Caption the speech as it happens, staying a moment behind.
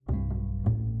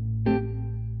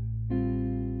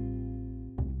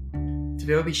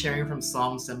Today we'll be sharing from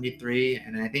Psalm 73,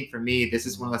 and I think for me, this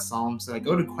is one of the Psalms that I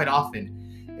go to quite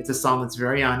often. It's a Psalm that's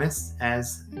very honest,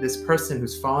 as this person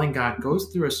who's following God goes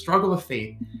through a struggle of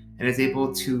faith and is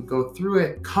able to go through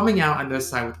it, coming out on the other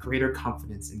side with greater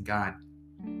confidence in God.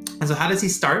 And so how does he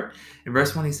start? In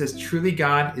verse 1, he says, "Truly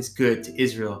God is good to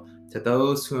Israel, to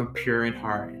those who are pure in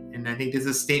heart." And I think this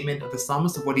is a statement of the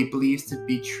psalmist of what he believes to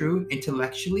be true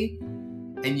intellectually.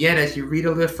 And yet, as you read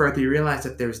a little further, you realize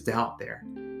that there's doubt there.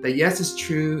 That yes, it's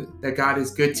true that God is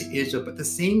good to Israel, but at the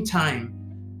same time,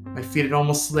 my feet had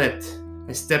almost slipped.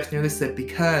 My steps nearly slipped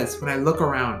because when I look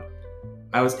around,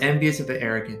 I was envious of the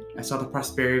arrogant. I saw the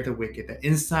prosperity of the wicked. That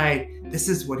inside, this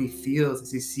is what he feels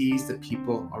as he sees the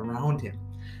people around him.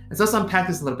 And so let's unpack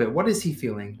this a little bit. What is he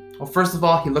feeling? Well, first of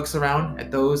all, he looks around at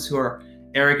those who are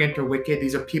arrogant or wicked.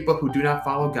 These are people who do not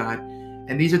follow God.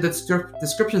 And these are the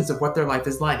descriptions of what their life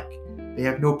is like. They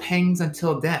have no pangs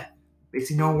until death. They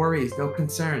see no worries, no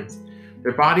concerns.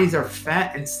 Their bodies are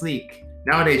fat and sleek.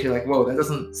 Nowadays, you're like, whoa, that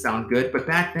doesn't sound good. But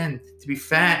back then, to be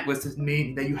fat was to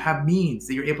mean that you have means,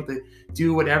 that you're able to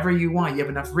do whatever you want. You have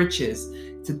enough riches.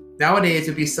 Nowadays,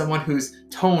 it would be someone who's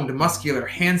toned, muscular,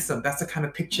 handsome. That's the kind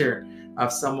of picture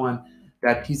of someone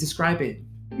that he's describing.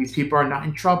 These people are not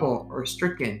in trouble or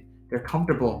stricken. They're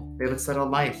comfortable. They have a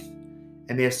settled life.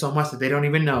 And they have so much that they don't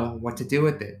even know what to do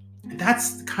with it. And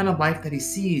that's the kind of life that he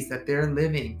sees that they're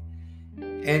living.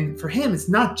 And for him, it's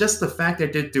not just the fact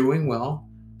that they're doing well,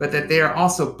 but that they are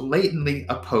also blatantly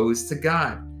opposed to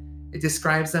God. It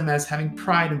describes them as having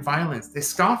pride and violence. They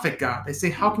scoff at God. They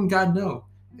say, how can God know?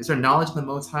 Is there knowledge in the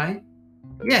Most High?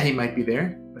 Yeah, he might be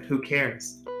there, but who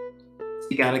cares?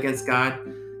 Speak out against God.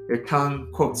 Their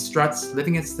tongue, quote, struts,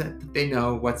 living as that they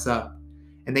know what's up.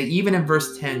 And they even in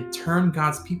verse 10, turn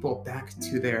God's people back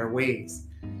to their ways.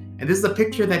 And this is the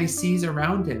picture that he sees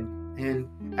around him. And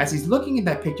as he's looking at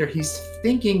that picture, he's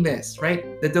thinking this,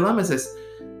 right? The dilemma is this.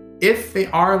 If they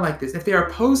are like this, if they are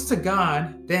opposed to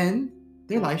God, then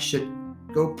their life should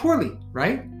go poorly,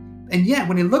 right? And yet,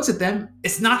 when he looks at them,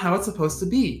 it's not how it's supposed to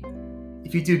be.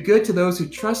 If you do good to those who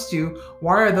trust you,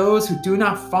 why are those who do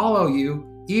not follow you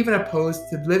even opposed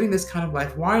to living this kind of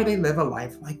life? Why do they live a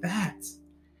life like that?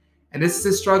 And this is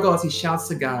his struggle as he shouts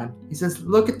to God. He says,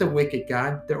 look at the wicked,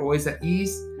 God. They're always at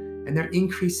ease and they're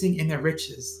increasing in their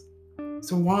riches.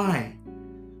 So why?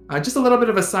 Just a little bit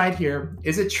of a side here.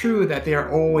 Is it true that they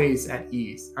are always at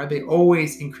ease? Are they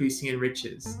always increasing in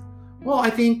riches? Well, I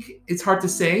think it's hard to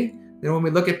say. When we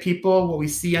look at people, what we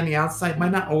see on the outside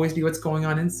might not always be what's going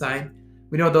on inside.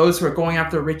 We know those who are going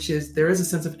after riches, there is a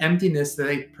sense of emptiness that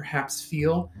they perhaps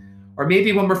feel. Or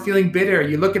maybe when we're feeling bitter,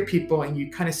 you look at people and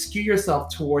you kind of skew yourself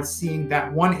towards seeing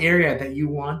that one area that you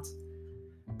want.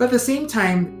 But at the same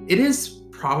time, it is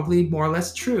probably more or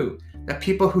less true that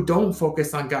people who don't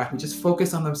focus on God, who just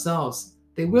focus on themselves,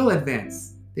 they will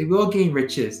advance. They will gain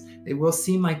riches. They will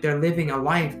seem like they're living a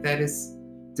life that is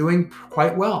doing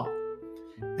quite well.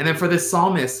 And then for this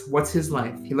psalmist, what's his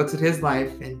life? He looks at his life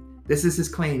and this is his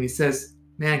claim. He says,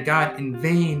 man, God, in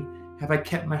vain have I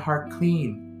kept my heart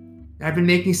clean. I've been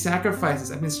making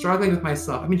sacrifices. I've been struggling with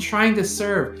myself. I've been trying to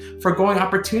serve, forgoing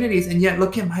opportunities, and yet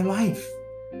look at my life.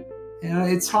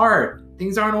 It's hard.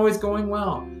 Things aren't always going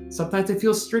well. Sometimes I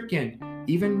feel stricken,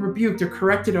 even rebuked or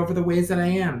corrected over the ways that I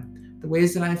am, the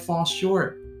ways that I fall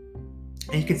short.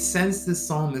 And you can sense this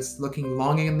psalmist looking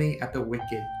longingly at the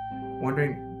wicked,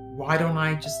 wondering, why don't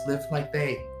I just live like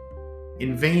they?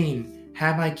 In vain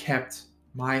have I kept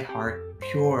my heart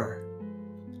pure.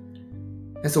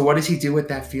 And so what does he do with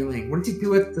that feeling? What does he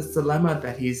do with this dilemma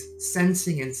that he's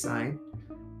sensing inside?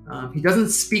 He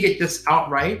doesn't speak it just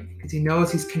outright because he knows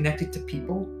he's connected to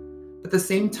people. But at the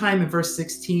same time, in verse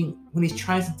 16, when he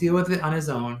tries to deal with it on his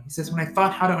own, he says, when I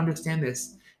thought how to understand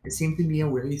this, it seemed to be a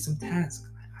wearisome task.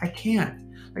 I can't.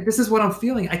 Like, this is what I'm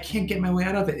feeling. I can't get my way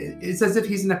out of it. It's as if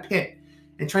he's in a pit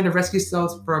and trying to rescue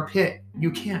himself from a pit.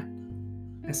 You can't.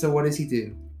 And so what does he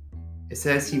do? It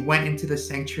says he went into the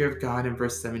sanctuary of God in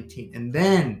verse 17, and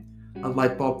then a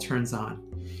light bulb turns on.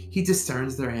 He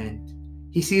discerns their end.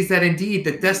 He sees that indeed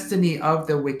the destiny of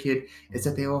the wicked is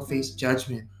that they will face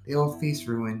judgment. They will face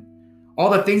ruin. All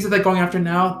the things that they're going after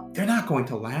now, they're not going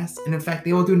to last. And in fact,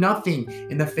 they will do nothing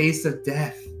in the face of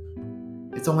death.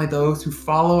 It's only those who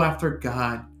follow after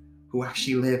God who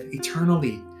actually live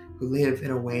eternally, who live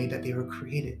in a way that they were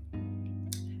created.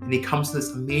 And he comes to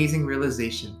this amazing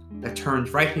realization that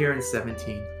turns right here in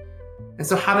 17. And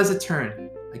so how does it turn?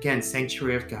 Again,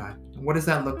 sanctuary of God. And what does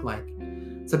that look like?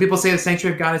 Some people say the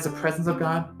sanctuary of God is the presence of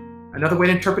God. Another way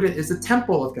to interpret it is the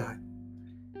temple of God.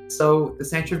 So the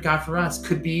sanctuary of God for us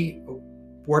could be a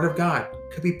word of God,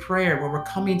 could be prayer, where we're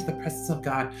coming into the presence of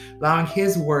God, allowing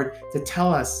his word to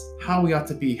tell us how we ought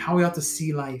to be, how we ought to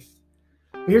see life.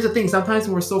 But here's the thing, sometimes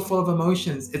when we're so full of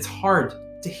emotions, it's hard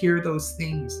to hear those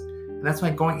things. And that's why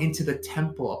going into the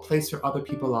temple, a place where other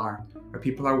people are, where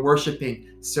people are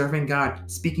worshiping, serving God,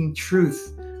 speaking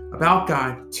truth about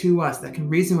God to us, that can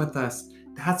reason with us,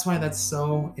 that's why that's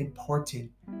so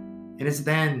important. It is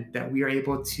then that we are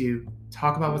able to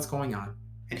talk about what's going on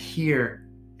and hear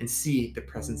and see the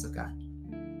presence of God.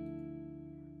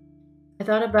 I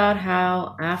thought about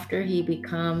how after he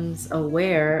becomes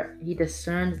aware, he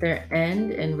discerns their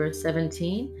end in verse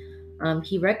 17.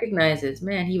 He recognizes,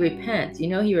 man, he repents.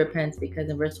 He repents because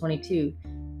in verse 22,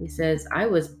 he says, I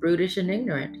was brutish and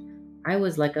ignorant. I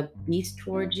was like a beast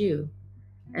towards you.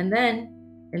 And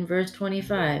then in verse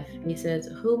 25, he says,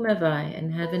 whom have I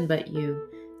in heaven but you?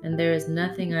 And there is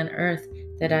nothing on earth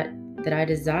that I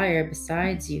desire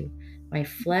besides you. My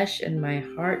flesh and my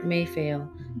heart may fail,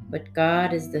 but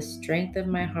God is the strength of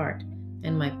my heart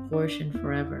and my portion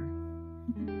forever.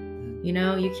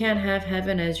 You can't have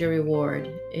heaven as your reward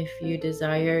if you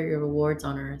desire your rewards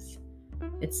on earth.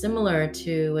 It's similar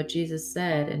to what Jesus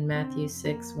said in Matthew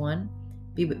 6:1.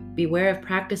 Beware of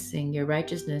practicing your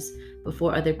righteousness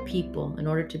before other people in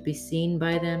order to be seen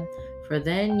by them, for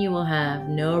then you will have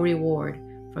no reward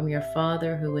from your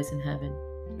Father who is in heaven.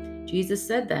 Jesus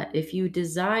said that if you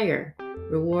desire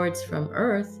rewards from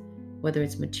earth, whether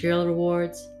it's material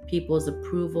rewards, people's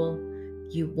approval,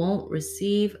 you won't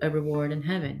receive a reward in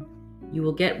heaven. You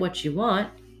will get what you want,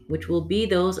 which will be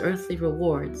those earthly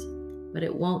rewards, but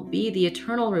it won't be the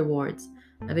eternal rewards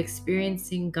of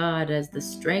experiencing God as the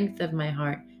strength of my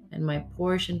heart and my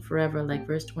portion forever, like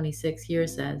verse 26 here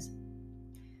says.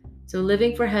 So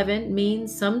living for heaven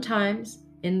means sometimes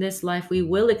in this life we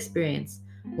will experience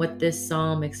what this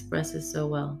psalm expresses so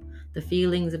well. The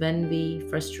feelings of envy,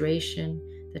 frustration,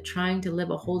 that trying to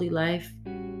live a holy life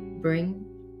bring,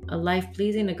 a life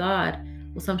pleasing to God,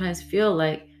 will sometimes feel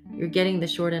like you're getting the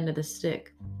short end of the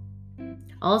stick.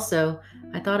 Also,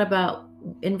 I thought about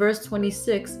in verse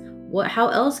 26, how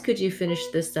else could you finish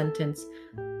this sentence?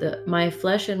 My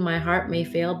flesh and my heart may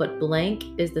fail, but blank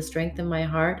is the strength of my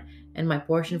heart and my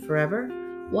portion forever.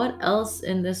 What else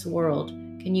in this world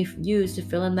can you use to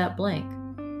fill in that blank?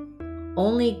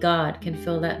 Only God can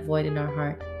fill that void in our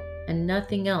heart, and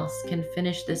nothing else can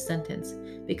finish this sentence,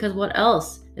 because what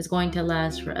else is going to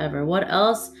last forever? What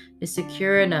else is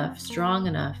secure enough, strong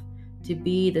enough to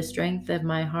be the strength of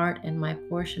my heart and my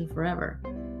portion forever?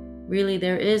 Really,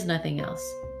 there is nothing else.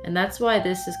 And that's why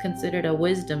this is considered a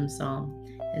wisdom psalm.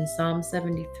 In Psalm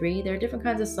 73, there are different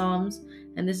kinds of psalms,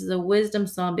 and this is a wisdom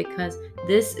psalm because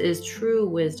this is true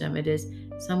wisdom. It is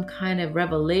some kind of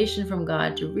revelation from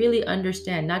God to really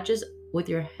understand, not just with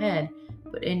your head,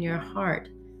 but in your heart,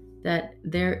 that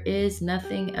there is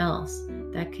nothing else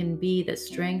that can be the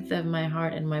strength of my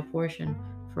heart and my portion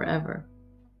forever.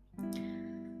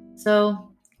 So,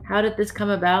 how did this come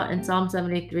about in Psalm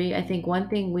 73? I think one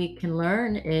thing we can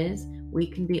learn is we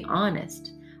can be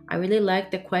honest. I really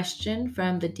like the question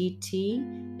from the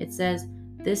DT. It says,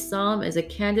 this psalm is a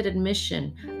candid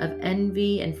admission of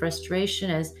envy and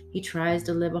frustration as he tries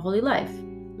to live a holy life.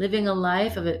 Living a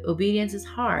life of obedience is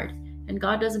hard, and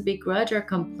God doesn't begrudge our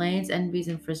complaints, envies,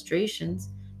 and frustrations.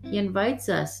 He invites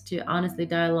us to honestly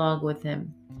dialogue with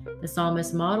him. The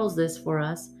psalmist models this for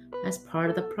us as part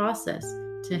of the process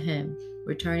to him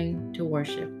returning to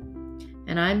worship.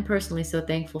 And I'm personally so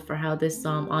thankful for how this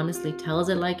psalm honestly tells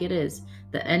it like it is.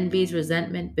 The envies,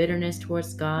 resentment, bitterness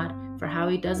towards God, for how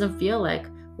he doesn't feel like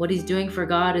what he's doing for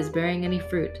God is bearing any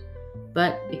fruit.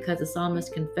 But because the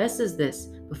psalmist confesses this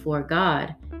before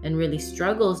God and really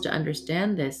struggles to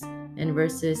understand this in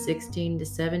verses 16 to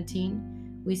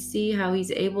 17, we see how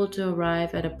he's able to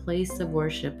arrive at a place of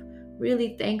worship,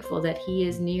 really thankful that he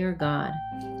is near God.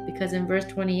 Because in verse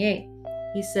 28,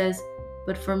 he says,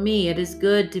 but for me it is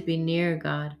good to be near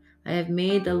God. I have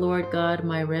made the Lord God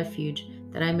my refuge,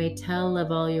 that I may tell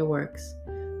of all your works.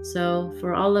 So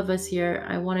for all of us here,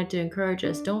 I wanted to encourage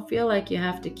us, don't feel like you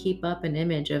have to keep up an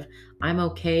image of, I'm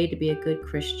okay to be a good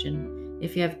Christian.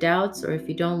 If you have doubts or if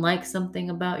you don't like something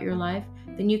about your life,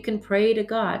 then you can pray to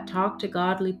God, talk to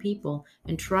godly people,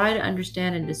 and try to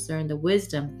understand and discern the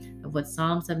wisdom of what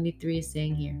Psalm 73 is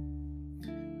saying here.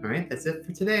 All right, that's it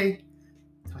for today.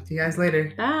 Talk to you guys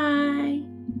later. Bye.